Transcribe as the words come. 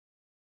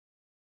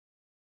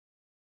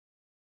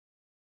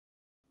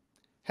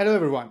Hello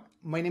everyone,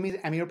 my name is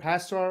Amir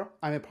Pastor.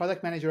 I'm a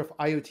product manager of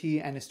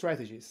IoT and a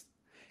strategist.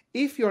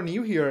 If you're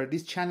new here,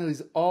 this channel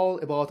is all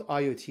about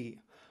IoT.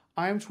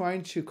 I'm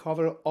trying to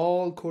cover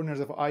all corners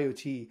of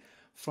IoT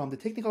from the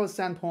technical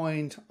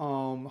standpoint,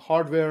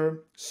 hardware,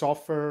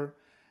 software,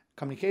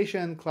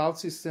 communication, cloud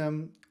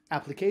system,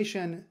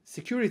 application,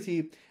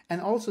 security,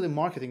 and also the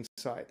marketing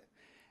side.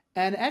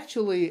 And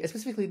actually,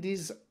 specifically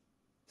this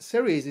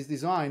series is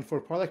designed for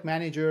product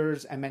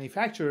managers and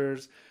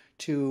manufacturers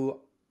to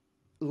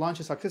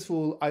launch a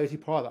successful IoT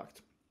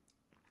product.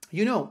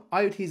 You know,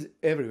 IoT is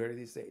everywhere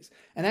these days.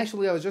 And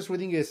actually, I was just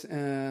reading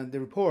the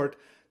report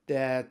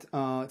that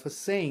it was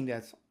saying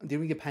that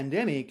during the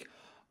pandemic,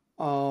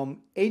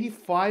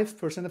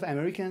 85% of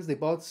Americans, they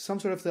bought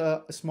some sort of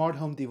the smart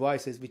home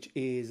devices, which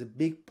is a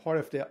big part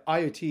of the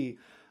IoT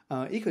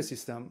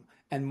ecosystem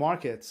and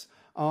markets.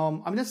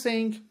 I'm not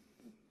saying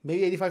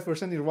maybe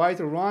 85% is right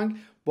or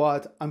wrong,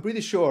 but I'm pretty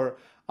sure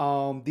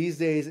these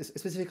days,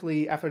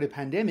 specifically after the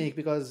pandemic,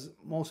 because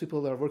most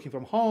people are working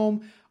from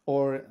home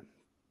or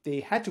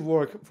they had to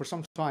work for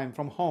some time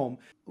from home,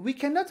 we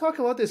cannot talk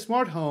about the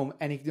smart home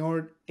and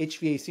ignore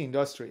HVAC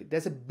industry.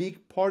 That's a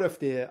big part of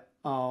the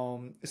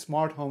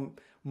smart home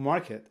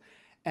market.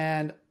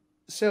 And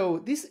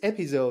so this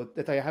episode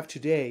that I have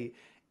today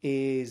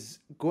is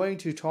going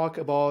to talk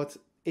about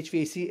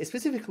HVAC,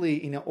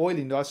 specifically in the oil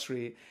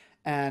industry.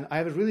 And I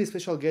have a really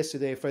special guest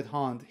today, Fred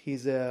Hunt.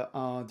 He's a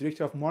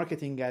director of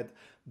marketing at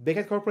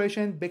Beckett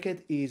Corporation.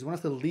 Beckett is one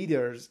of the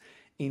leaders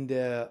in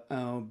the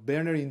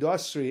burner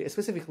industry,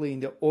 specifically in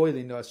the oil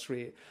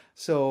industry.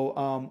 So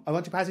I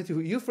want to pass it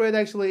to you, Fred,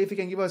 actually. If you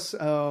can give us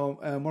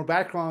more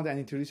background and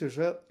introduce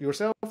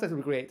yourself, that would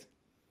be great.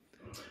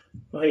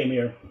 Well, hey,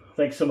 Amir.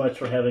 Thanks so much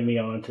for having me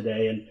on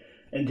today. And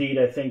indeed,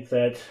 I think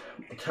that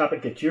the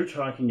topic that you're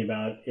talking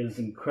about is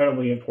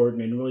incredibly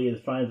important and really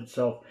finds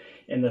itself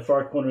in the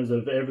far corners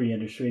of every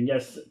industry. And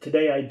yes,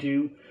 today I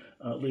do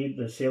lead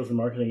the sales and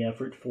marketing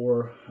effort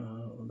for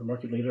the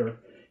market leader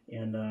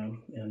in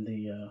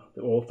the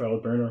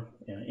oil-fired burner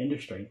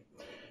industry.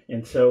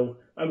 And so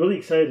I'm really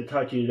excited to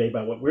talk to you today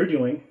about what we're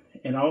doing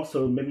and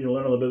also maybe to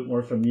learn a little bit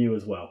more from you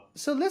as well.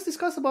 So let's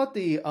discuss about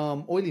the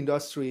oil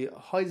industry,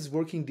 how it's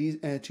working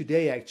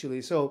today,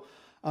 actually. So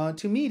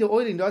to me, the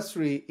oil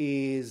industry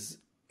is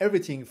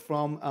everything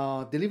from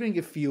delivering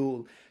a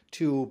fuel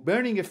to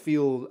burning a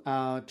fuel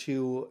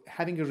to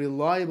having a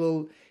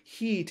reliable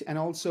heat, and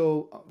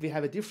also we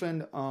have a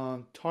different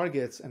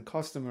targets and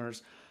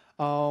customers.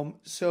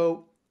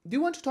 So do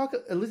you want to talk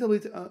a little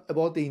bit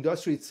about the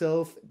industry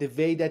itself, the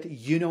way that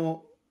you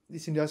know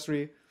this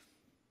industry?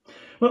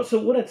 Well,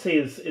 so what I'd say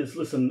is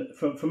listen,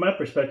 from my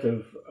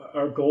perspective,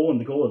 our goal and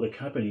the goal of the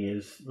company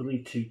is really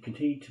to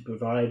continue to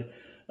provide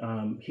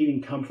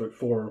heating comfort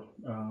for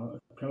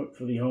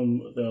the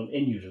home, the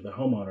end user, the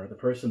homeowner, the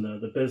person,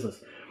 the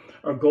business.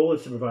 Our goal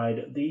is to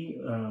provide the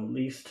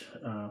least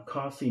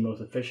costly,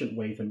 most efficient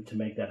way to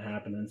make that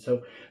happen. And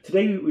so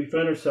today we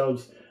find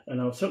ourselves,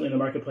 certainly in a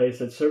marketplace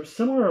that serves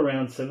somewhere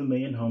around 7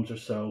 million homes or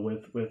so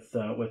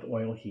with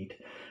oil heat.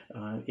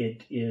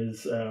 It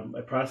is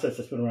a process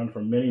that's been around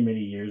for many,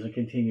 many years and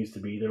continues to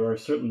be. There are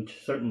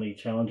certainly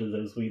challenges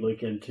as we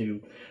look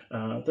into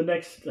the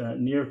next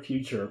near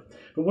future.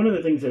 But one of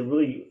the things that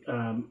really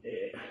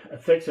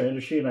affects our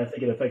industry, and I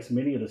think it affects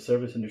many of the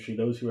service industry,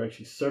 those who are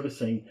actually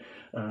servicing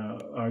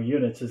our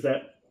units, is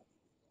that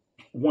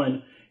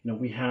one,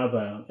 we have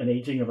an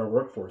aging of our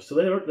workforce. So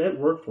that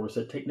workforce,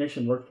 that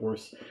technician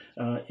workforce,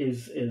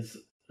 is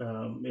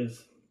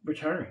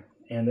retiring.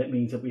 And that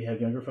means that we have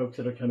younger folks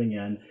that are coming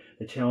in.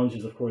 The challenge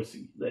is, of course,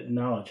 that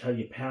knowledge. How do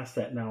you pass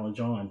that knowledge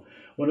on?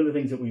 One of the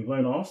things that we've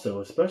learned also,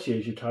 especially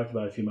as you talked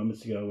about a few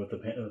moments ago with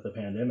the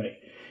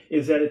pandemic,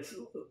 is that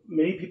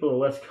many people are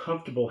less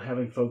comfortable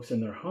having folks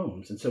in their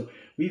homes. And so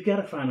we've got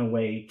to find a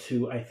way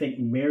to, I think,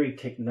 marry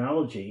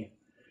technology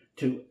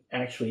to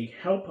actually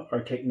help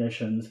our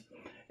technicians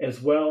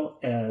as well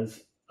as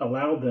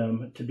allow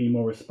them to be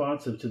more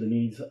responsive to the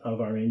needs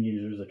of our end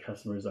users, the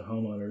customers, the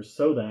homeowners,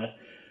 so that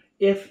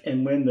if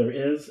and when there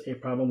is a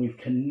problem, we've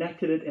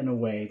connected it in a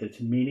way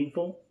that's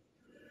meaningful,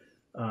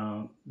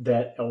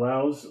 that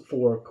allows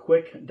for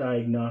quick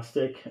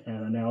diagnostic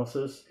and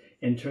analysis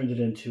and turns it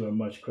into a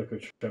much quicker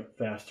trip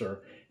faster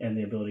and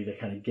the ability to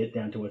kind of get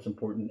down to what's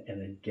important and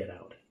then get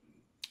out.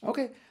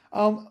 Okay.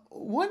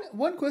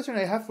 One question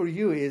I have for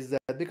you is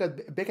that because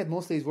Beckett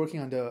mostly is working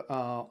on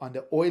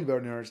the oil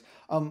burners,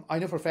 I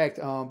know for a fact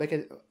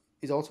Beckett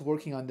is also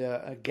working on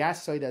the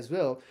gas side as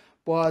well.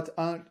 But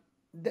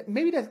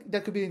maybe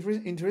that could be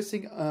an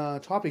interesting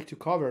topic to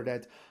cover.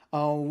 That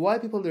why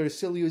people are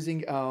still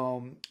using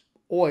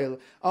oil.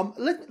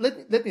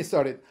 Let me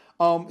start it.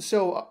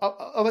 So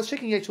I was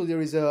checking, actually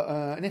there is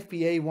an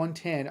FPA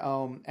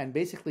 110, and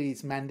basically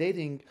it's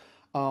mandating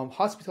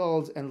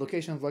hospitals and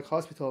locations like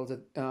hospitals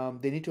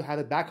that they need to have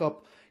a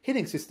backup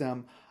heating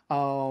system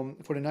for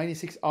the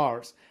 96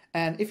 hours.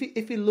 And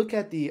if you look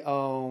at the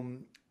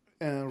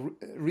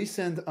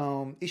recent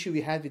issue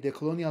we had with the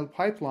Colonial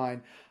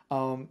Pipeline,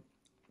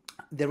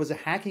 there was a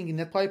hacking in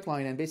that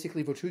pipeline, and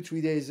basically for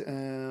 2-3 days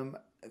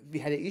we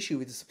had an issue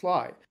with the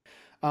supply.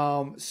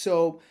 And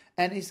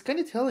it's kind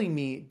of telling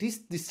me this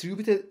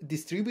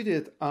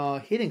distributed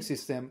heating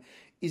system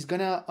is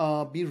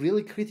gonna be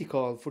really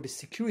critical for the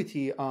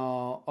security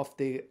of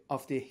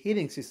the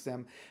heating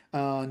system,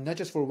 not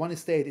just for one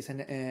state. It's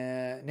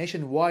a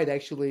nationwide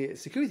actually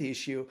security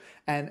issue,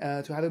 and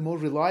to have a more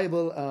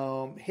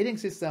reliable heating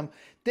system,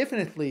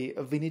 definitely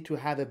we need to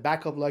have a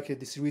backup like a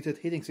distributed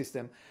heating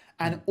system.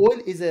 And oil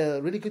is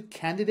a really good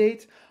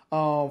candidate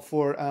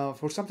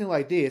for something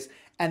like this.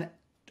 And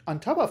on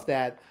top of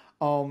that,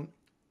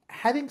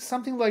 having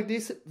something like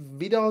this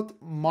without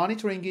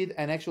monitoring it,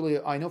 and actually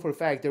I know for a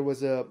fact there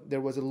was a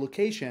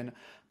location,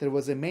 there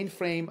was a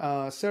mainframe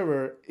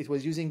server. It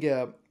was using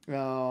a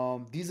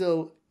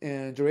diesel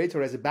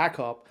generator as a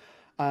backup,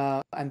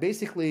 and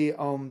basically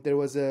there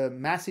was a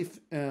massive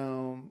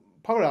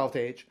power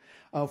outage.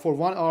 For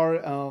 1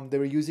 hour, they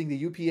were using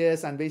the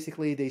UPS, and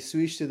basically they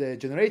switched to the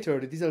generator,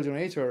 the diesel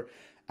generator,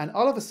 and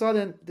all of a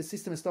sudden the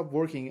system stopped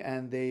working,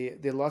 and they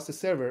lost the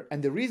server.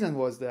 And the reason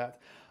was that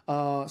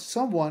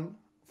someone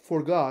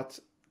forgot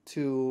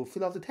to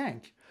fill up the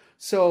tank.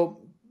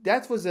 So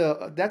that was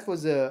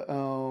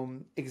a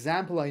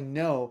example I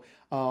know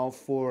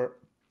for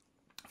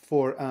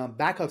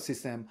backup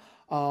system.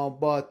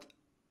 But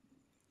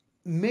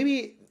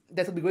maybe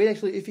that would be great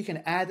actually if you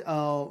can add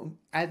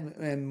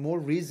more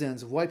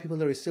reasons why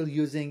people are still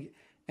using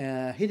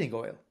heating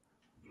oil.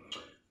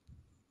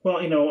 Well,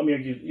 Amir,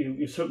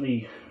 you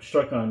certainly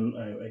struck on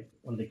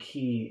one of the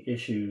key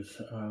issues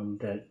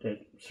that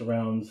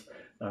surrounds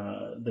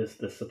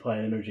this supply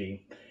of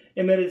energy,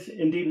 and that is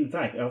indeed, in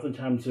fact,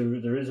 oftentimes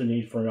there is a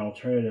need for an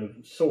alternative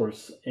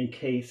source in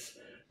case,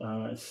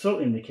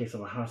 certainly in the case of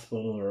a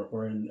hospital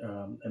or in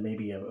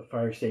maybe a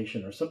fire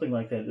station or something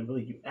like that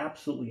really you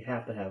absolutely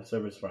have to have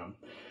service from.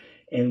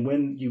 And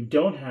when you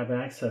don't have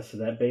access to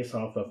that based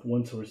off of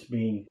one source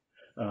being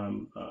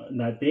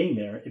not being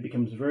there, it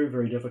becomes very,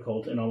 very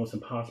difficult and almost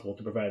impossible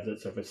to provide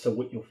that service. So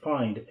what you'll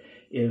find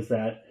is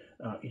that,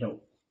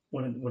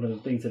 one of the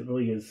things that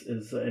really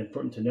is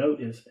important to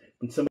note is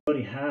when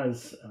somebody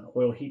has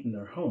oil heat in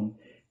their home,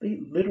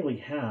 they literally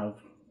have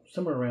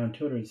somewhere around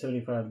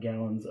 275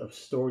 gallons of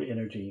stored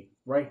energy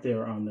right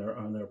there on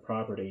their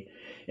property.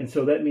 And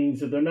so that means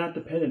that they're not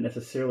dependent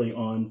necessarily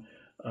on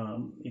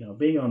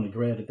being on the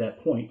grid at that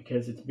point,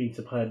 because it's being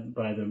supplied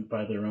by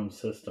their own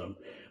system.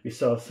 We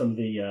saw some of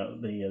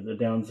the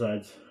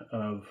downsides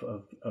of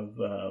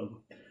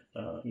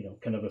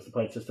kind of a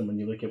supply system when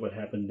you look at what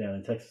happened down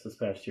in Texas this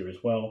past year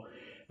as well.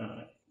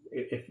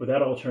 If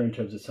without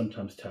alternatives, it's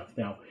sometimes tough.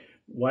 Now,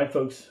 why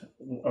folks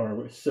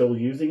are still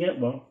using it?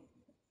 Well,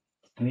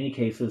 in many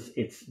cases,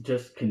 it's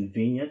just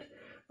convenient.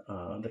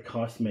 The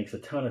cost makes a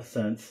ton of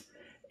sense,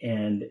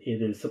 and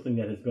it is something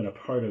that has been a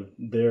part of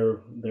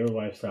their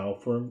lifestyle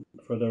for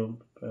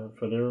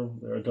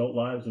their adult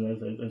lives,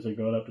 and as they're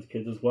growing up as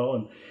kids as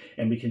well.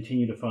 And we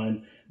continue to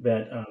find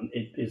that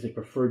it is a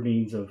preferred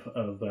means of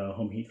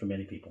home heat for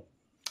many people.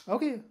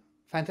 Okay,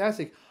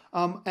 fantastic.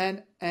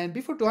 And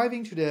before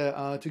diving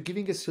to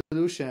giving a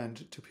solution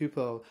to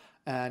people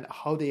and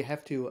how they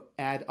have to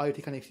add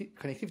IoT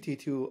connectivity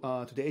to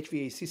the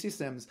HVAC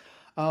systems,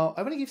 I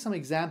want to give some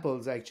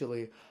examples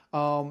actually.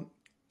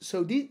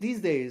 So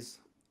these days,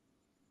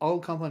 all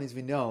companies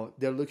we know,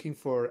 they're looking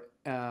for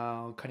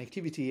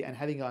connectivity and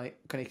having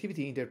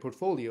connectivity in their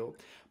portfolio,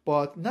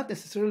 but not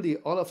necessarily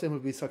all of them will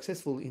be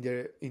successful in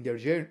their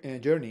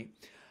journey.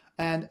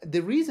 And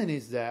the reason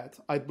is that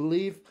I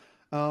believe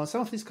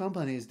some of these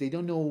companies, they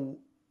don't know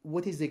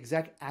what is the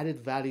exact added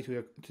value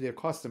to their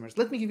customers.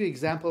 Let me give you an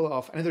example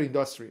of another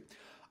industry.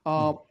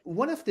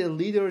 One of the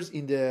leaders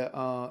in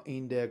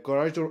the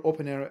garage door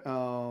opener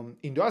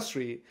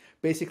industry,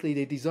 basically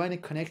they designed a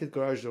connected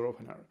garage door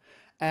opener,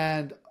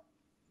 and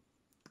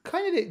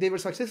kind of they were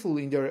successful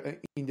in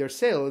their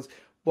sales,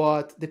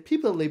 but the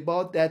people, they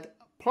bought that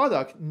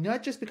product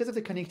not just because of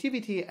the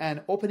connectivity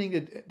and opening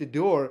the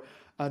door,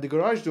 the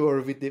garage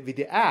door with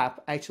the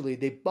app. Actually,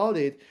 they bought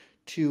it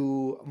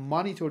to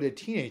monitor the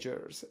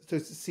teenagers, to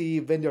see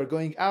when they're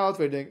going out,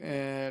 when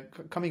they're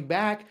coming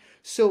back.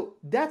 So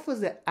that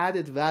was the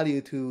added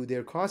value to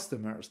their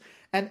customers.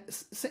 And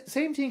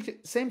same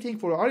thing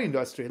for our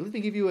industry. Let me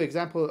give you an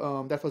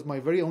example. That was my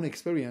very own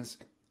experience.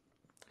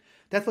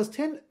 That was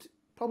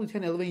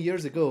 11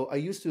 years ago. I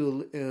used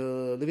to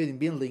live in a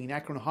building in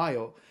Akron,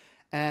 Ohio,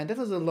 and that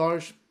was a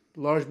large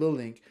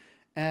building.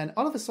 And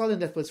all of a sudden,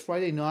 that was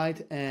Friday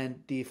night,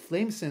 and the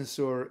flame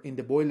sensor in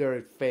the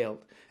boiler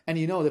failed. And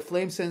the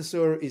flame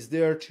sensor is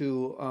there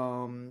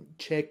to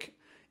check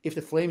if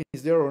the flame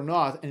is there or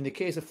not. And in the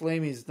case the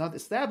flame is not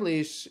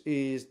established,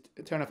 is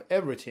turn off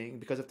everything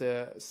because of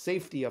the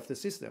safety of the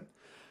system.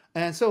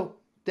 And so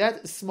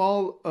that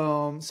small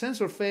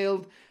sensor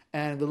failed,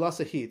 and we lost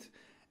the heat.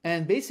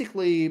 And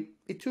basically,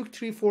 it took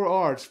 3-4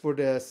 hours for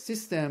the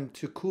system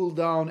to cool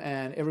down,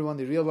 and everyone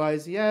they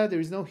realized, there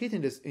is no heat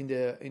in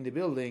the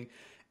building.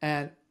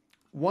 And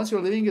once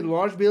you're living in a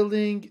large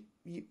building,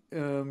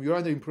 you're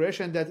under the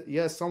impression that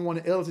someone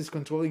else is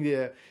controlling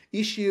the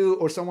issue,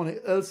 or someone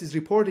else is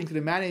reporting to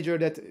the manager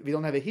that we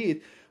don't have a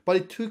heat. But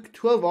it took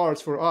 12 hours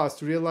for us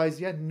to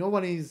realize, no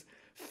one is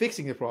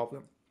fixing the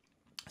problem.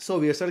 So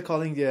we started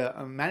calling the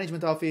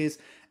management office,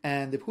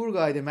 and the poor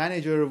guy, the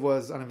manager,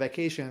 was on a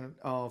vacation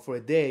for a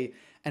day.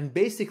 And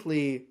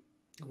basically,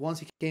 once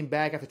he came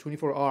back after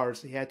 24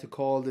 hours, he had to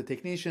call the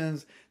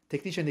technicians.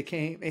 Technician he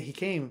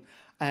came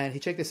and he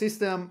checked the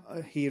system.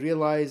 He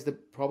realized the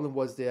problem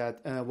was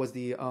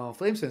the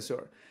flame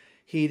sensor.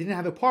 He didn't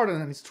have a part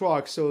on his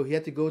truck, so he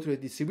had to go to a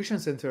distribution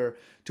center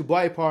to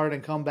buy a part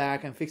and come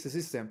back and fix the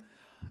system.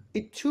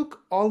 It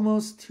took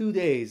almost 2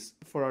 days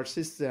for our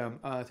system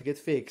to get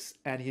fixed,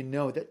 and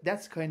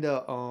that's kind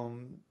of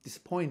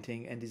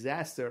disappointing and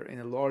disaster in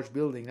a large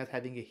building not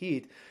having a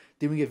heat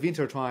during a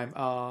winter time.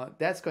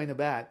 That's kind of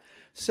bad.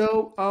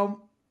 So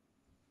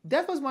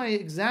that was my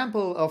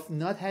example of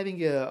not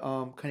having a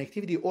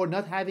connectivity or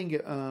not having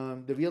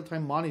the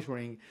real-time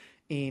monitoring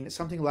in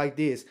something like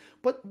this.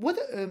 But what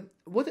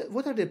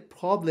are the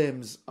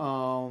problems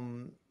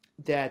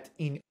that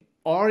in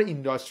our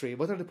industry?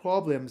 What are the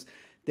problems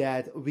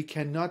that we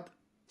cannot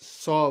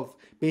solve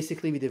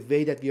basically with the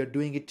way that we are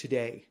doing it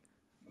today?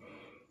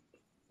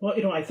 Well,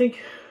 I think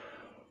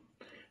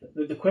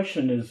the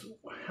question is,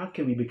 how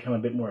can we become a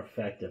bit more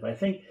effective? I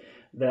think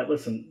that,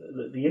 listen,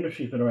 the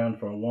industry's been around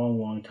for a long,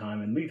 long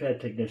time, and we've had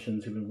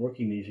technicians who've been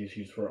working these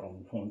issues for a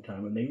long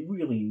time, and they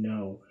really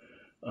know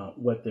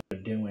what they're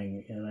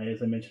doing. And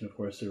as I mentioned, of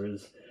course, there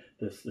is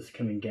this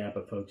coming gap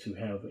of folks who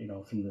have,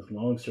 some of this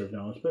long-served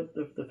knowledge. But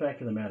the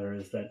fact of the matter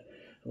is that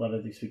a lot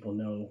of these people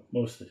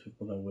most of these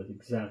people know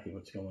exactly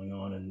what's going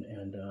on.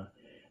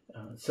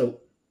 And so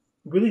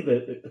really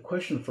the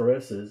question for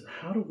us is,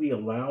 how do we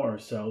allow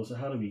ourselves,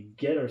 how do we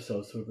get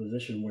ourselves to a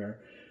position where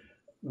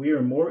we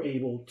are more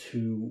able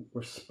to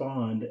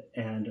respond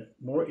and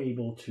more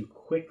able to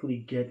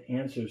quickly get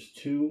answers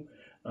to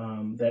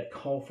that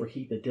call for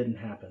heat that didn't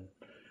happen,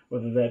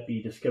 whether that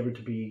be discovered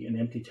to be an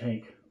empty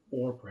tank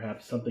or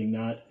perhaps something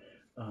not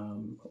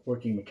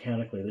working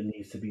mechanically that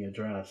needs to be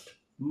addressed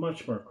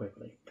much more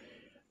quickly.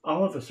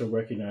 All of us are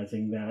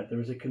recognizing that there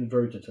is a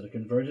convergence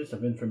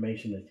of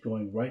information that's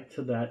going right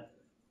to that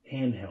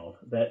handheld,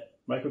 that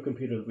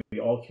microcomputer that we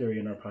all carry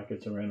in our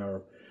pockets or in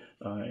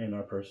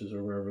our purses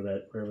or wherever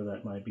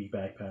that might be,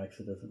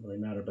 backpacks. It doesn't really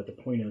matter. But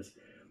the point is,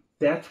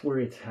 that's where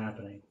it's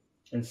happening.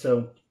 And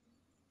so,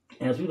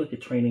 as we look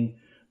at training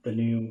the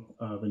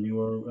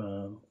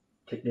newer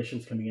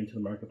technicians coming into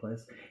the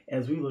marketplace,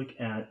 as we look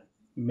at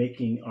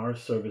making our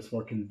service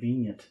more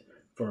convenient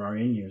for our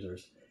end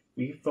users,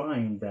 we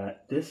find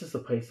that this is the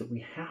place that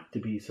we have to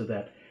be so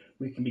that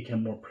we can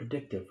become more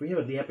predictive. We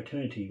have the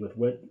opportunity with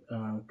what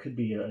could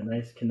be a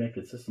nice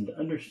connected system to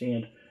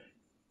understand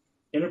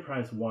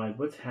enterprise-wide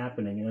what's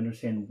happening and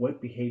understand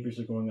what behaviors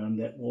are going on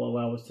that will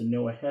allow us to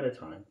know ahead of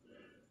time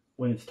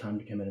when it's time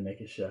to come in and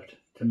make a shift,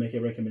 to make a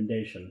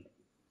recommendation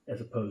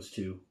as opposed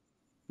to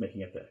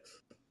making a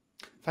fix.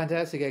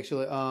 Fantastic.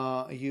 Actually,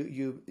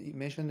 you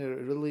mentioned a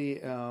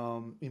really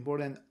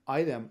important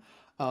item.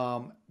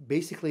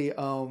 Basically,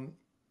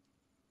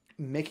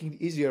 making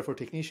it easier for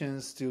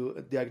technicians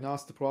to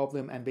diagnose the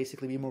problem and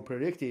basically be more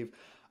predictive,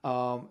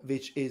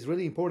 which is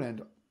really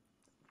important,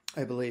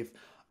 I believe.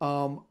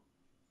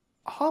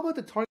 How about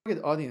the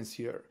target audience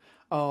here?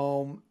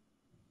 To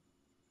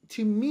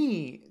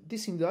me,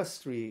 this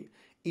industry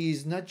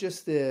is not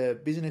just the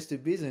business to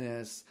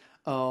business,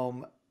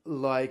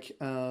 like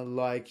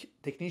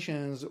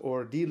technicians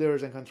or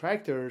dealers and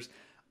contractors.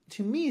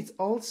 To me, it's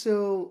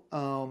also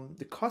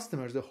the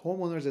customers, the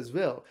homeowners as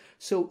well.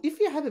 So if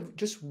you have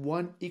just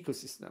one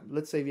ecosystem,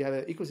 let's say we have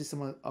an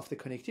ecosystem of the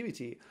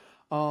connectivity,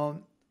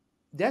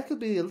 that could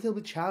be a little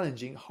bit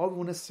challenging. How we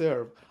want to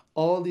serve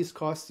all these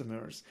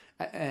customers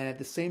and at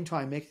the same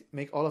time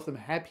make all of them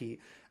happy.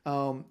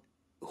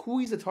 Who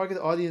is the target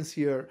audience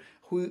here?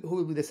 Who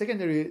will be the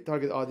secondary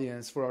target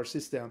audience for our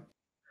system?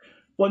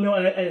 Well, no,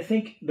 I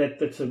think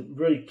that's a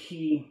really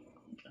key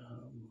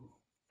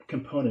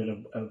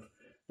component of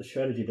the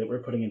strategy that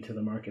we're putting into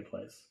the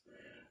marketplace.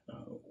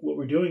 What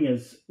we're doing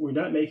is we're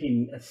not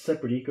making a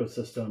separate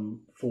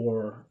ecosystem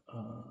for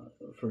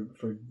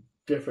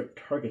different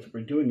targets. What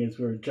we're doing is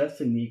we're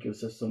adjusting the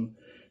ecosystem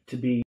to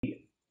be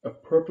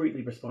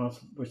appropriately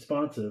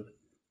responsive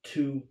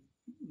to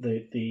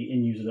the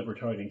end user that we're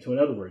targeting. So in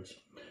other words,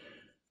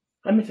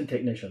 I mentioned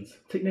technicians.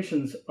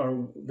 Technicians are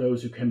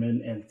those who come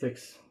in and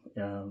fix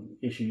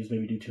issues,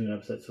 maybe do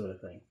tune-ups, that sort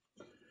of thing.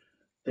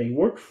 They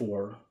work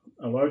for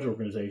a larger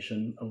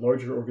organization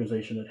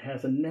that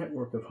has a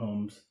network of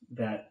homes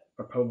that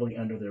are probably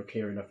under their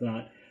care, and if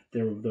not,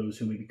 there are those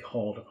who may be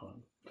called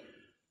upon.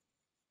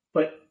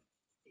 But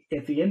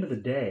at the end of the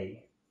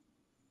day,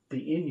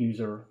 the end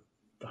user,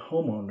 the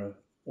homeowner,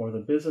 or the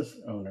business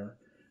owner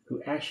who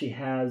actually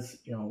has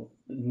the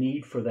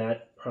need for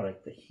that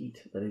product, the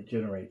heat that it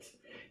generates,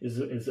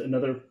 is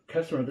another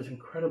customer that's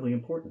incredibly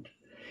important.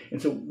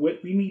 And so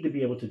what we need to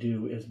be able to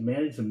do is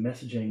manage the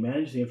messaging,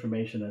 manage the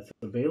information that's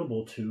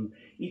available to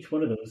each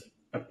one of those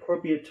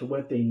appropriate to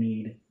what they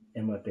need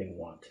and what they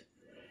want.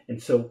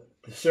 And so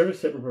the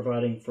service that we're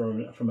providing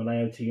from an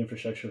IoT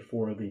infrastructure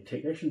for the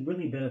technician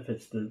really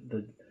benefits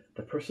the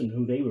person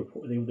who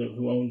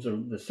who owns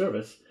the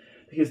service,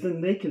 because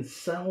then they can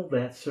sell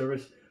that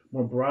service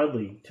more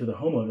broadly to the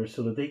homeowner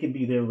so that they can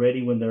be there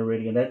ready when they're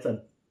ready. And that's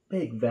a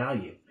big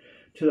value.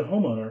 To the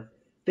homeowner,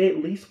 they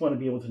at least want to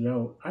be able to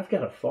know, I've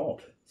got a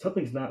fault.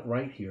 Something's not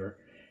right here.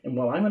 And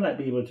while I might not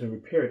be able to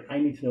repair it, I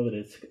need to know that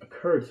it's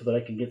occurred so that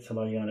I can get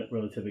somebody on it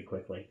relatively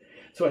quickly.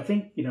 So I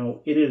think,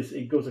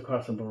 it goes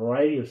across a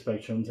variety of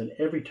spectrums, and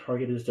every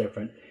target is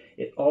different.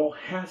 It all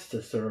has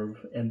to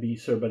serve and be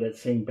served by that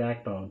same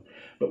backbone,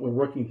 but we're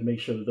working to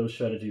make sure that those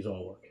strategies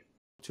all work.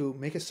 To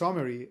make a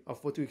summary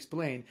of what you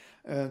explained,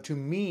 to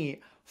me,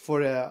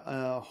 for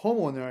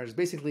homeowners,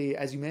 basically,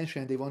 as you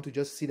mentioned, they want to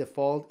just see the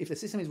fault. If the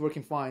system is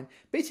working fine,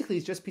 basically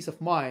it's just peace of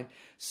mind.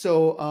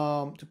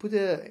 So to put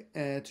it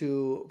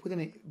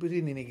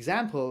in an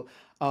example,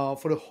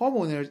 for the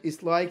homeowners,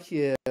 it's like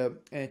a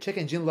check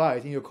engine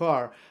light in your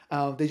car.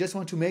 They just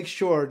want to make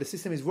sure the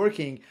system is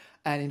working,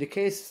 and in the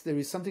case there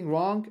is something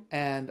wrong,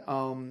 and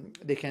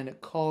they can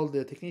call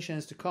the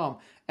technicians to come.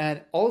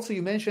 And also,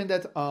 you mentioned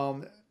that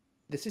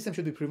the system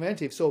should be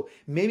preventive, so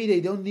maybe they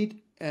don't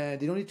need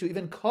to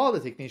even call the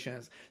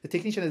technicians. The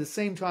technician, at the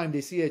same time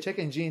they see a check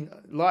engine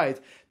light,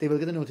 they will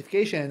get a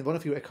notification one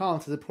of your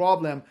accounts has a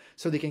problem,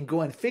 so they can go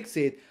and fix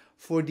it.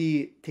 For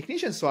the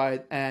technician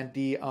side and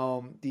the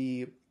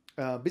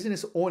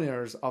business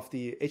owners of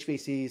the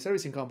HVAC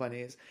servicing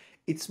companies,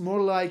 it's more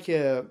like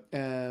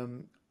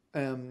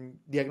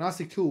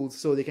diagnostic tools,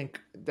 so they can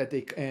the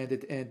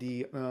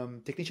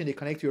technician, they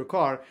connect to your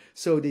car,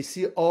 so they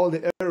see all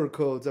the error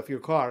codes of your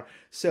car.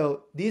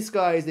 So these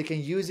guys, they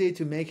can use it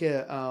to make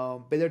a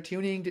better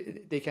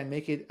tuning. They can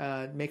make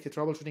the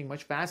troubleshooting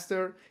much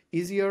faster,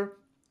 easier,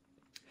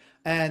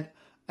 and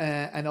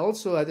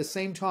also at the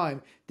same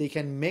time they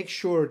can make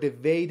sure the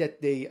way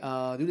that they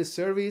do the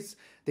service,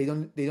 they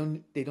don't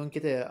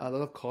get a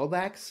lot of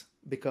callbacks,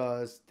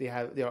 because they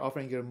are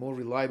offering a more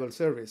reliable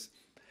service.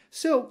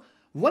 So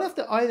one of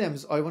the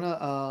items I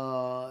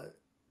wanna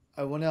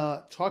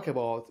talk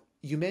about,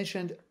 you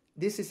mentioned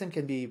this system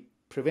can be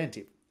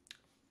preventive,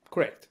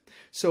 correct?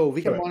 So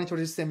we can monitor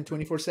the system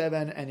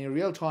 24/7 and in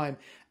real time.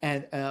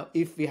 And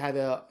if we have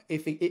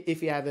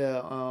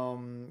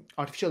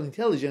artificial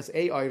intelligence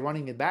AI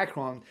running in the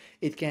background,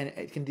 it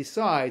can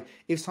decide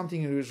if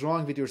something is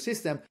wrong with your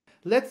system.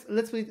 Let's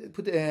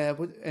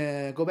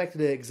go back to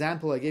the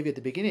example I gave you at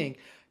the beginning,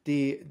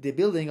 the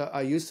building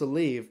I used to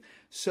live.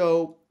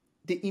 So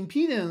the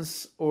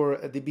impedance or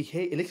the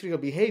electrical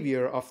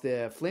behavior of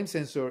the flame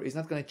sensor is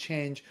not going to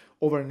change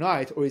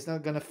overnight, or it's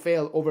not going to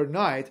fail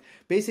overnight.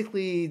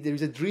 Basically, there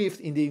is a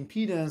drift in the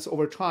impedance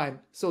over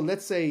time. So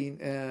let's say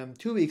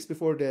 2 weeks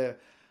before the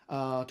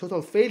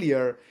total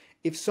failure,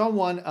 if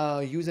someone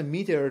use a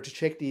meter to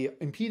check the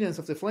impedance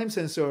of the flame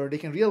sensor, they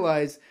can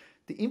realize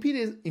the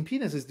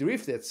impedance is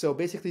drifted. So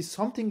basically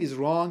something is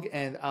wrong,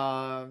 and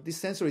this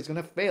sensor is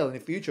going to fail in the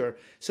future.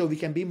 So we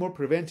can be more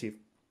preventive.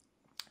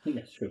 I think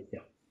that's true,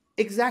 yeah.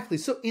 Exactly.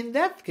 So in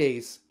that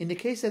case, in the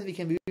case that we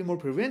can be more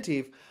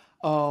preventive,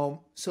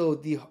 so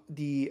the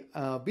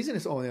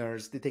business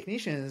owners, the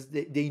technicians,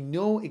 they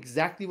know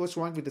exactly what's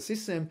wrong with the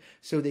system,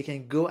 so they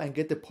can go and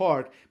get the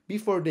part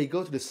before they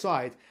go to the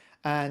site.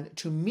 And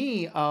to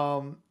me,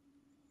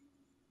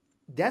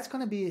 that's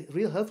going to be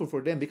real helpful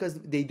for them, because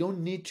they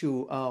don't need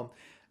to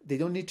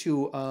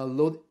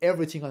load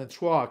everything on a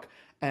truck,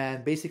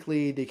 and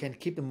basically they can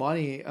keep the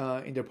money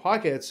in their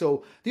pocket.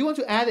 So do you want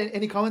to add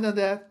any comment on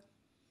that?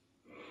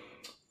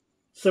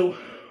 So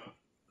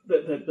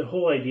the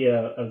whole idea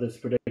of this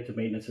predictive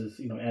maintenance is,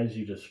 as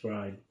you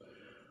described.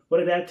 What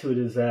I'd add to it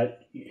is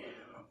that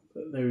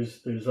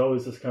there's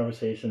always this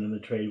conversation in the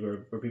trade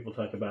where people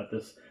talk about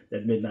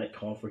that midnight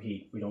call for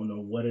heat. We don't know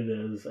what it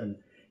is, and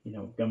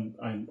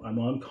I'm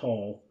on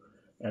call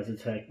as a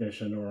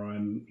technician, or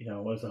I'm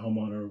as a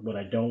homeowner. What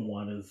I don't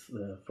want is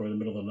for the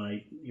middle of the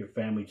night your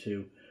family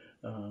to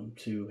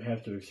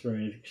have to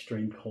experience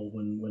extreme cold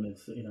when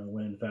it's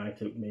when in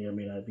fact it may or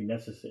may not be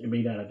necessary. It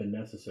may not have been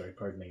necessary.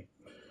 Pardon me.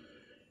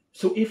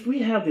 So if we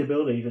have the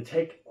ability to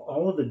take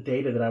all of the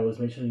data that I was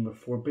mentioning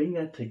before, bring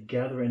that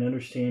together and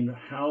understand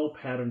how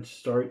patterns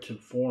start to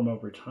form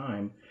over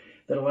time,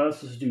 that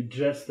allows us to do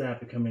just that,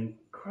 become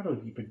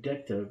incredibly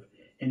predictive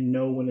and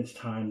know when it's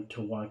time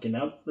to walk in.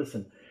 Now,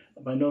 listen,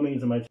 by no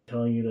means am I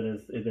telling you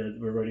that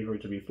we're ready for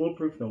it to be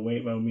foolproof. No way,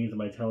 by no means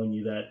am I telling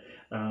you that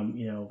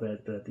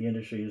that the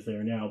industry is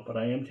there now. But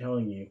I am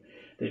telling you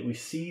that we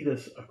see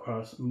this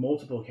across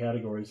multiple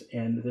categories,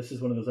 and this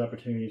is one of those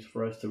opportunities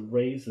for us to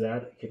raise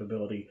that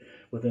capability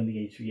within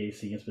the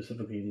HVAC, and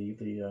specifically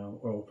the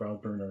oil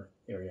valve burner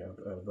area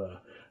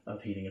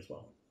of heating as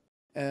well.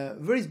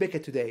 Where is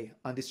Beckett today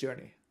on this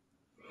journey?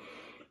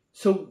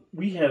 So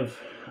we have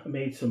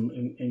made some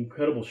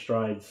incredible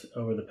strides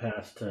over the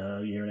past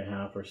year and a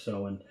half or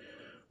so. And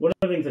one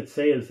of the things I'd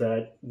say is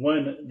that,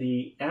 one,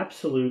 the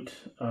absolute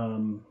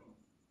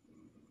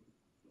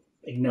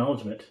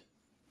acknowledgement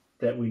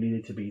that we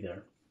needed to be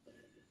there,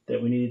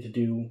 that we needed to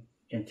do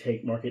and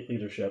take market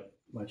leadership,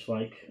 much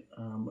like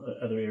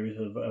other areas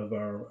of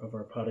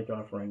our product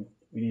offering,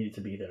 we needed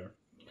to be there.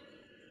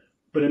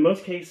 But in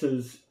most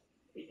cases,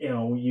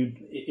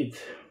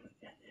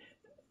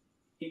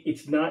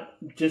 it's not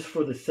just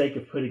for the sake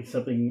of putting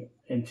something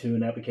into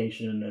an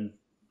application and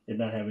it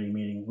not have any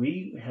meaning.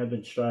 We have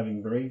been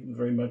striving very,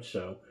 very much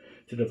so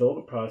to develop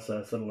a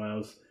process that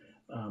allows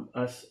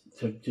us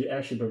to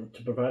actually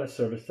to provide a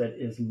service that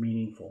is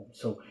meaningful.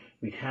 So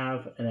we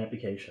have an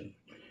application.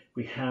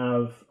 We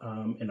have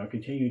and are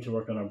continuing to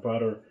work on a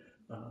broader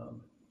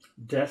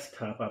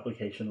desktop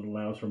application that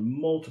allows for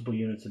multiple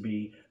units to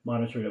be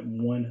monitored at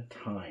one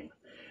time.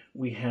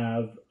 We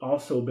have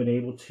also been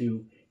able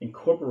to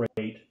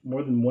incorporate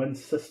more than one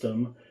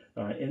system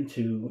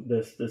into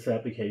this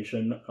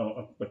application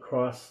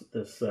across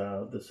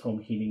this home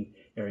heating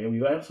area.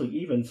 We've also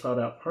even sought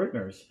out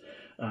partners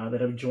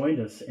that have joined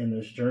us in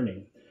this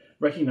journey,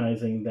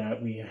 recognizing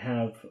that we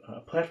have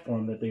a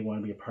platform that they want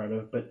to be a part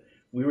of, but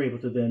we were able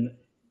to then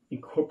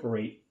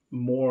incorporate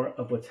more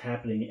of what's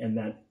happening in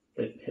that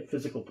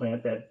physical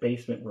plant, that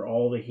basement where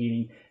all the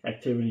heating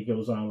activity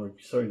goes on. We're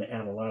starting to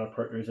add a lot of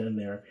partners in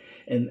there.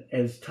 And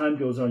as time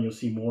goes on, you'll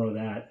see more of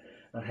that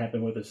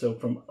happen with us. So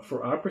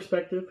for our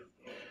perspective,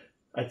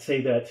 I'd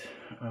say that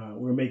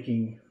we're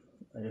making,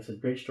 like I said,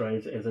 great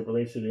strides as it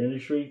relates to the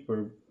industry.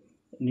 We're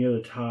near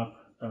the top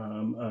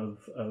of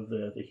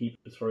the heap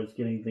as far as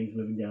getting things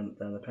moving down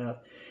the path.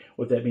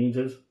 What that means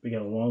is we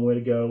got a long way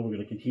to go. We're going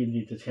to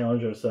continue to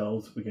challenge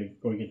ourselves. We're going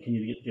to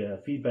continue to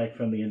get feedback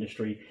from the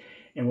industry.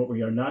 And what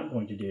we are not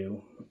going to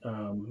do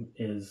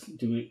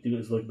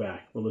is look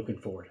back. We're looking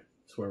forward.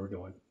 That's where we're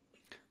going.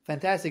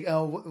 Fantastic.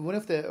 One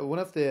of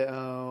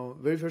the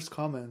very first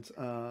comments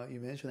you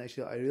mentioned,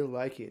 actually, I really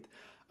like it.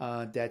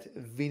 That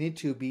we need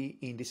to be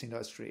in this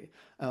industry,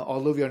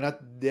 although we are not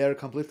there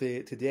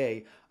completely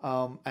today.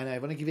 And I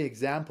want to give you an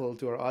example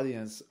to our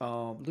audience.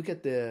 Look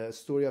at the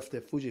story of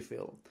the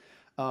Fujifilm.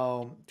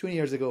 20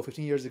 years ago,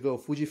 15 years ago,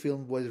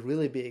 Fujifilm was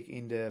really big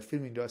in the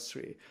film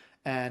industry.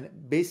 And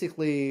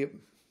basically,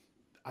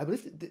 I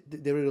believe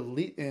they were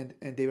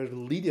they were the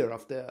leader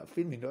of the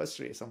film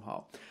industry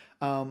somehow.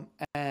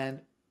 And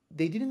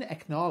they didn't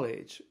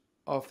acknowledge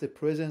of the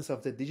presence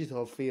of the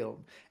digital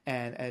film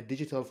and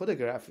digital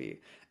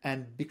photography,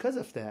 and because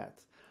of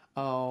that,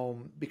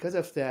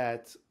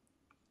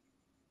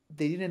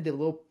 they didn't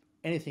develop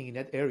anything in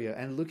that area.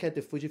 And look at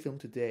the Fujifilm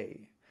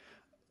today.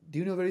 Do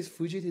you know where is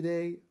Fuji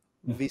today?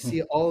 We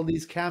see all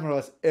these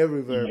cameras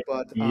everywhere,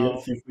 but I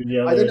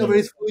don't know where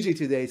is Fuji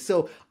today.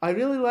 So I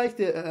really like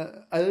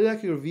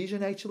your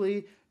vision.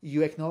 Actually,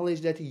 you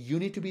acknowledge that you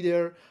need to be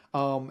there.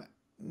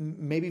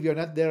 Maybe we are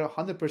not there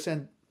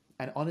 100%.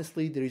 And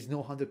honestly, there is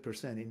no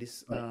 100%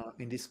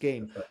 in this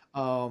game.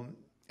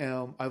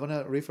 I want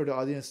to refer the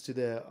audience to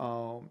the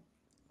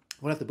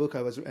one of the book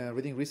I was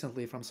reading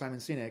recently from Simon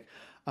Sinek,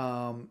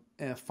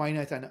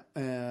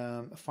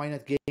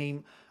 Finite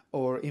Game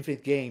or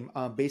Infinite Game.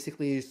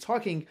 Basically, is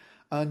talking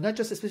not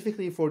just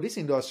specifically for this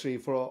industry,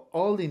 for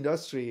all the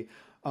industry.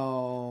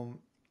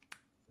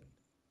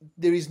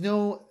 There is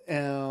no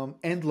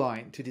end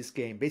line to this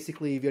game.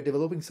 Basically, we are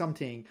developing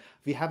something,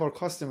 we have our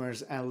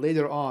customers, and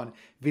later on,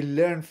 we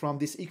learn from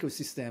this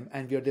ecosystem,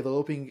 and we are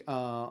developing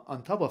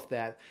on top of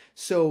that.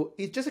 So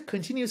it's just a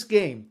continuous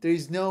game. There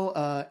is no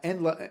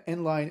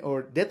end line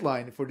or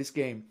deadline for this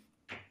game.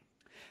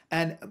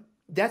 And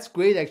that's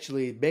great,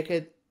 actually.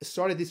 Beckett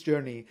started this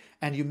journey,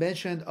 and you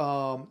mentioned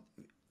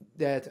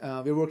that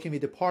we're working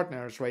with the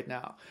partners right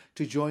now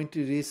to join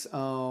to this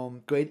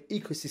great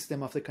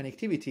ecosystem of the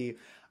connectivity.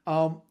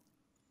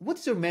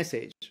 What's your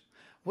message?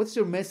 What's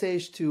your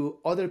message to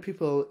other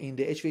people in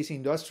the HVAC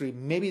industry?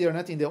 Maybe they're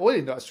not in the oil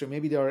industry.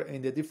 Maybe they're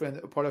in the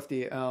different part of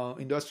the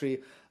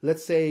industry.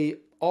 Let's say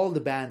all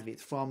the bandwidth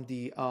from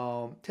the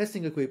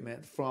testing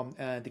equipment, from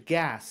the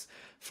gas,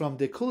 from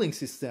the cooling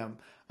system,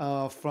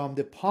 from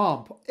the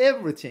pump,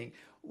 everything.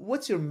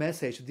 What's your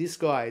message to these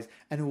guys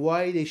and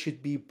why they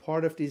should be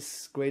part of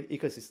this great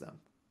ecosystem?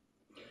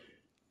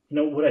 You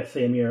know, what I'd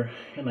say, Amir,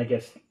 and I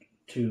guess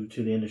to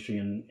the industry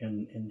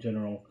in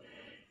general,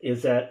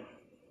 is that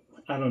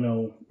I don't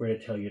know where to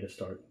tell you to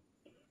start.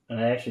 And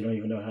I actually don't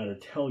even know how to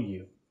tell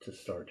you to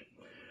start.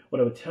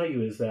 What I would tell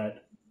you is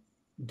that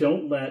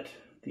don't let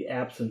the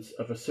absence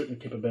of a certain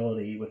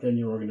capability within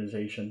your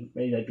organization,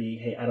 maybe that be,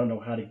 hey, I don't know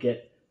how to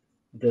get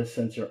this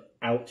sensor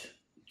out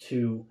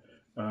to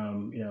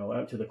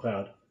out to the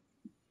cloud.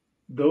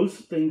 Those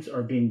things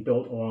are being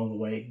built along the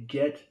way.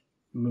 Get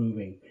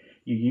moving.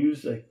 You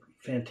use a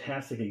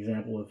fantastic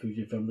example of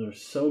Fujifilm. There are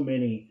so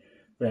many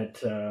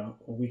that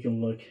we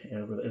can look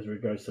at as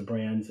regards to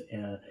brands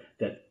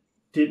that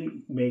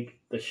didn't make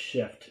the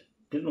shift,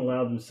 didn't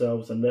allow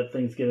themselves and let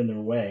things get in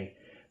their way,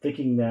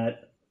 thinking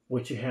that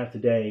what you have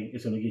today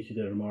is going to get you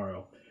there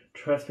tomorrow.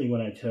 Trust me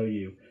when I tell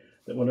you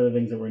that one of the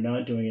things that we're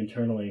not doing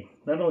internally,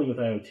 not only with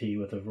IoT,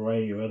 with a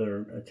variety of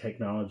other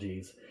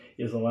technologies,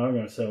 is allowing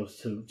ourselves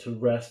to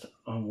rest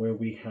on where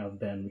we have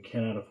been. We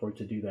cannot afford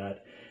to do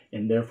that.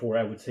 And therefore,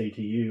 I would say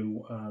to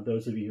you,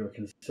 those of you who are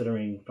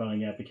considering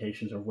filing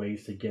applications or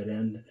ways to get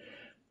in,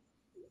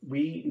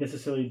 we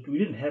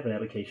didn't have an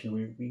application.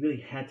 We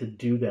really had to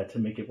do that to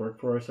make it work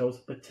for ourselves.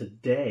 But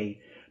today,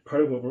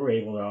 part of what we're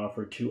able to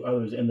offer to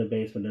others in the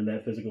basement in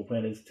that physical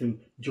plant is to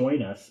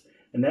join us.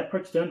 And that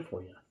part's done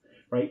for you.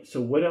 right?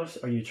 So what else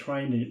are you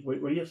trying to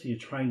what else are you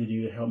trying to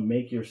do to help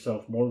make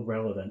yourself more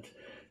relevant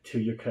to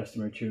your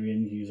customer, to your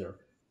end user?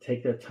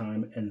 Take that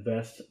time,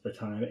 invest the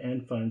time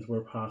and funds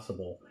where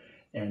possible,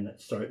 and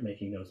start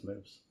making those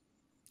moves.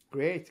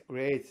 Great,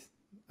 great.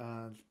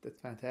 That's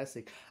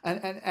fantastic.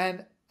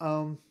 And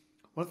one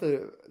of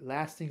the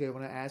last things I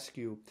want to ask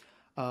you,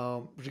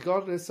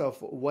 regardless of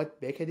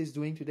what Beckett is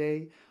doing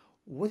today,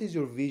 what is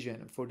your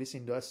vision for this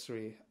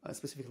industry,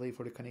 specifically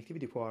for the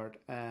connectivity part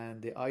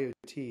and the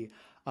IoT,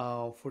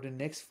 for the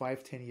next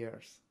 5, 10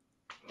 years?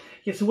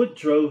 Yeah. So what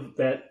drove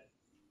that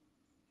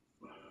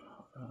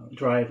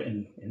drive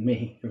in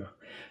me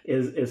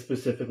is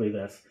specifically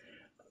this.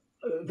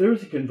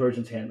 There's a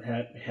convergence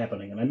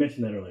happening, and I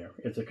mentioned that earlier.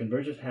 It's a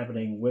convergence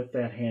happening with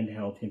that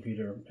handheld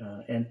computer,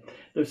 and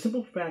the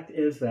simple fact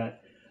is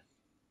that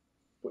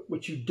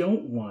what you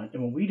don't want,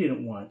 and what we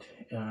didn't want,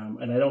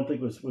 and I don't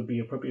think would be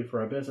appropriate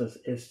for our business,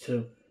 is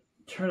to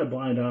turn a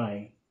blind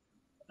eye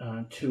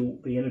to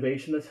the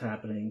innovation that's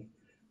happening.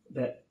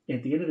 That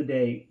at the end of the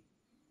day,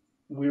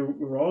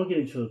 we're all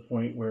getting to the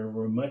point where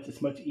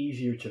it's much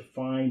easier to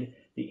find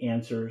the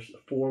answers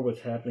for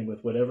what's happening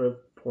with whatever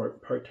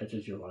part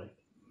touches your life.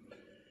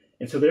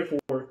 And so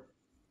therefore,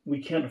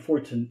 we can't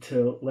afford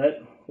to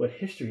let what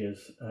history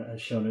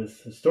has shown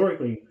us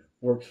historically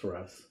works for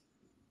us.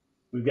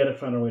 We've got to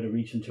find our way to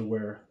reach into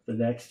where the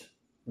next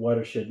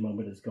watershed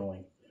moment is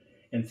going.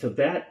 And so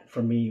that,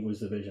 for me,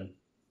 was the vision.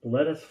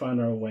 Let us find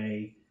our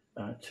way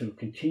to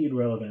continued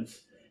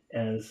relevance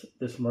as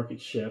this market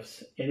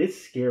shifts. And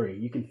it's scary.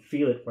 You can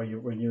feel it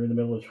when you're in the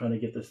middle of trying to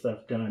get this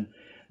stuff done.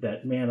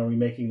 That, man, are we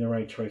making the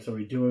right choice? Are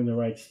we doing the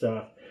right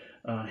stuff?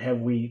 Have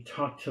we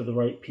talked to the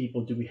right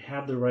people? Do we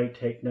have the right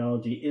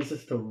technology? Is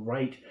this the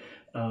right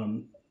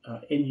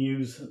end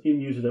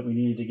user that we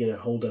needed to get a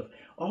hold of?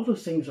 All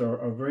those things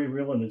are very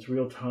real, and it's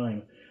real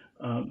time.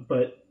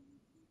 But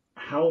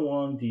how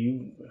long do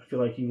you feel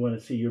like you want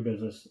to see your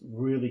business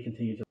really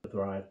continue to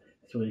thrive?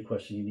 It's really a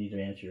question you need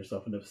to answer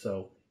yourself. And if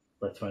so,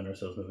 let's find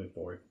ourselves moving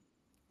forward.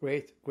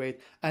 Great, great.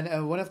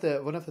 And one of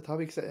the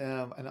topics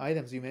and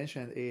items you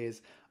mentioned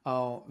is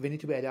we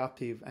need to be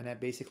adaptive, and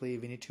basically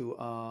we need to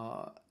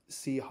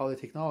see how the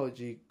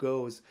technology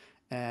goes,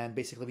 and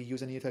basically we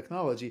use a new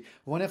technology.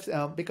 One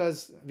of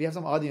because we have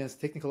some audience,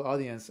 technical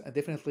audience, and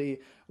definitely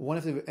one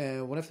of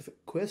the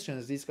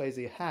questions these guys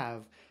they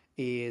have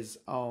is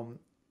from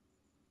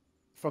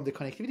the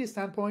connectivity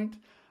standpoint.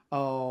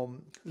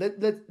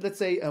 Let's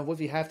say what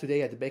we have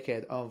today at the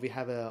Beckett, we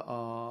have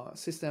a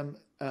system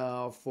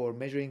for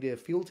measuring the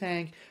fuel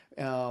tank.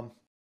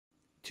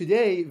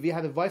 Today we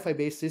have a Wi-Fi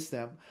based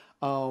system.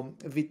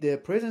 With the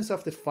presence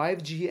of the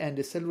 5G and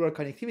the cellular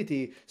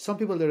connectivity, some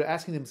people are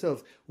asking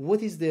themselves,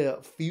 what is the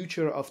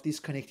future of this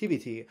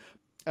connectivity?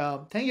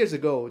 10 years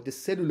ago, the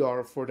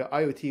cellular for the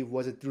IoT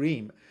was a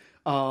dream.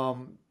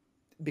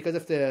 Because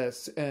of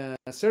the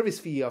service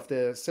fee of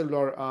the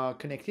cellular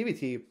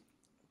connectivity,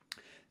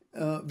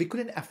 we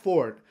couldn't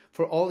afford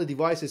for all the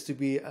devices to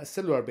be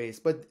cellular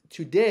based. But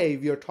today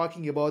we are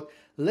talking about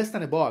less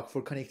than $1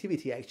 for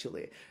connectivity.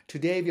 Actually,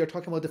 today we are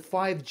talking about the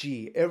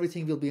 5G.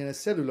 Everything will be in a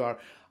cellular.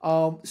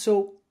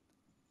 So,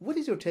 what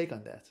is your take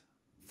on that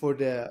for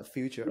the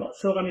future? Well,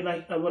 so I mean,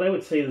 what I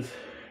would say is,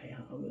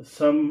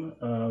 some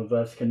of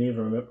us can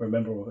even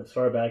remember as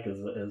far back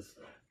as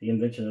the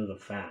invention of the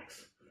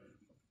fax.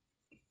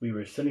 We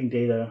were sending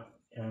data,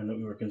 and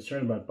we were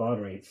concerned about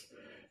baud rates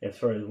as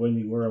far as when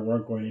we were or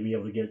weren't going to be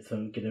able to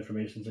get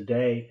information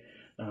today.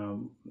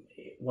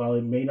 While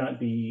it may not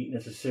be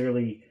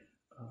necessarily,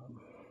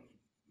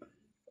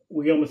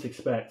 we almost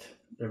expect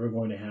that we're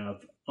going to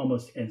have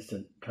almost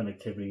instant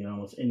connectivity in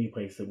almost any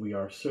place that we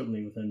are,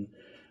 certainly within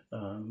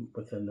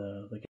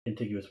the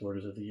contiguous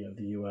borders of the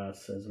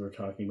U.S. as we're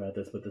talking about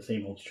this, but the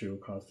same holds true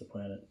across the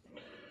planet.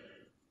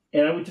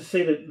 And I would just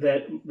say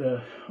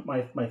that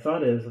my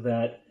thought is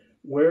that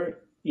where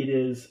it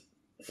is,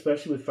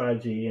 especially with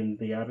 5G and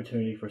the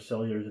opportunity for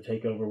cellular to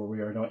take over where we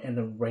are now, and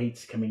the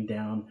rates coming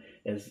down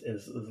as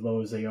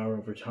low as they are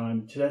over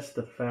time, just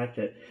the fact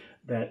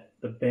that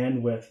the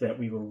bandwidth that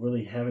we were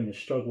really having to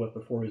struggle with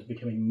before is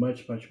becoming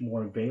much, much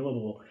more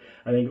available.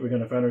 I think we're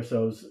going to find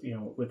ourselves,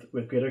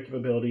 with greater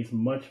capabilities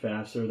much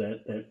faster,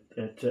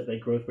 that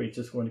growth rate is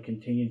just going to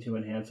continue to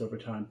enhance over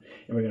time.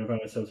 And we're going to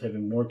find ourselves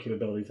having more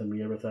capabilities than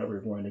we ever thought we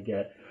were going to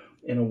get,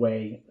 in a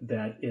way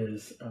that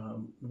is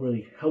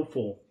really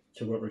helpful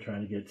to what we're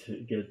trying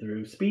to get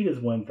through. Speed is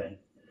one thing,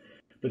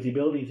 but the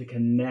ability to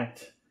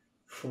connect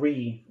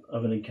free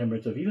of an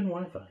encumbrance of even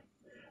Wi-Fi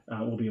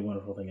will be a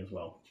wonderful thing as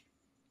well.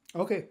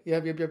 Okay, yeah,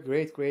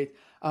 great.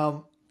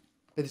 The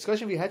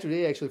discussion we had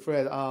today, actually,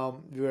 Fred,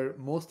 we were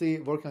mostly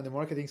working on the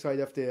marketing side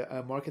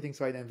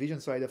and vision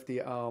side of the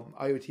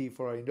IoT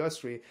for our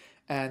industry.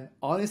 And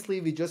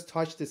honestly, we just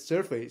touched the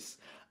surface.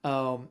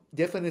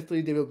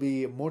 Definitely, there will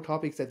be more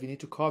topics that we need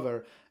to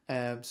cover.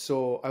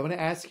 So I want to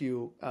ask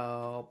you,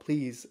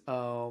 please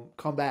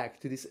come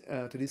back to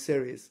this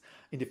series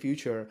in the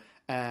future,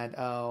 and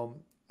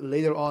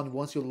later on,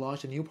 once you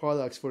launch the new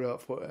products for your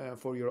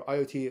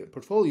IoT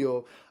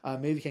portfolio,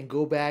 maybe we can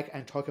go back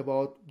and talk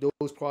about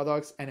those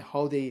products and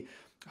how they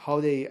how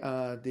they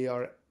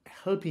are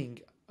helping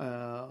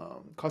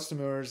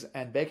customers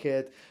and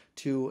Beckett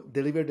to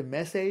deliver the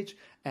message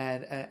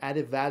and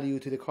added value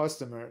to the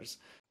customers.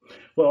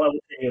 Well, I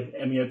would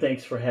say, Amir,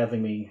 thanks for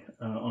having me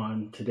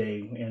on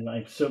today, and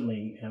I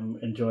certainly am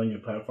enjoying your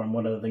platform.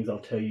 One of the things I'll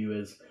tell you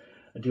is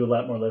I do a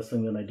lot more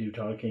listening than I do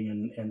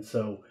talking, and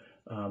so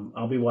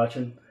I'll be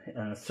watching.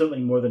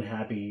 Certainly, more than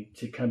happy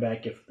to come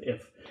back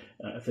if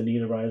the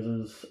need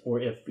arises,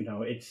 or if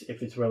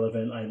it's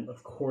relevant.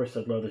 Of course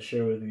I'd love to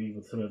share with you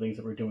with some of the things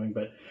that we're doing.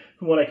 But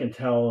from what I can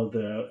tell of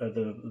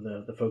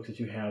the folks that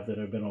you have that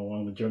have been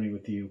along the journey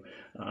with you,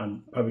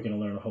 I'm probably going to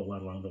learn a whole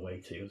lot along the way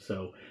too.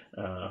 So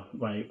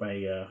my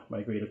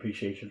great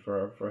appreciation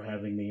for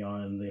having me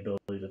on, and the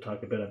ability to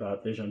talk a bit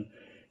about vision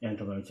and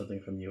to learn something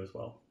from you as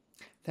well.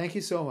 Thank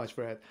you so much,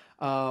 Brad.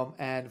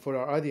 And for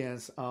our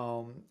audience,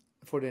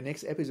 for the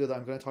next episode,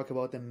 I'm going to talk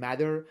about the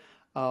Matter,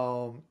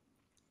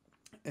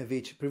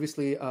 which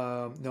previously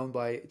known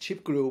by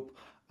Chip Group,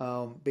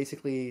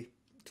 basically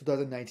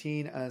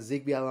 2019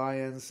 Zigbee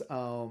Alliance,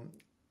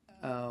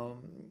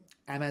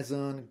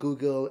 Amazon,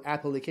 Google,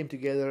 Apple, they came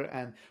together,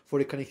 and for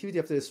the connectivity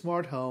of the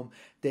smart home,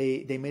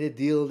 they made a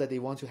deal that they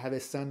want to have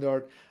a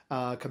standard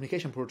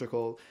communication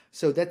protocol.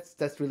 So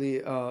that's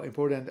really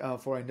important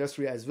for our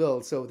industry as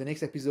well. So the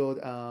next episode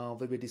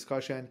will be a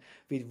discussion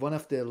with one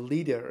of the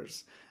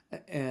leaders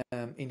in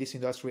this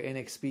industry,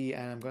 NXP,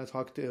 and I'm going to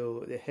talk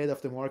to the head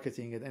of the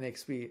marketing at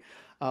NXP.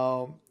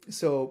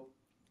 So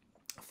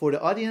for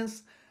the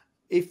audience,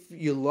 if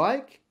you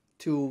like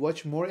to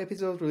watch more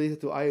episodes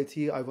related to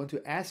IoT, I want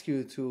to ask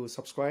you to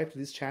subscribe to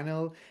this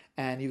channel,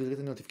 and you will get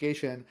a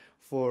notification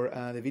for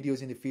the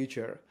videos in the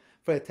future.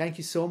 Fred, thank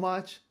you so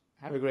much.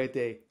 Have a great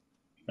day.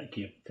 Thank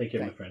you. Take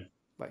care, my friend.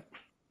 Bye.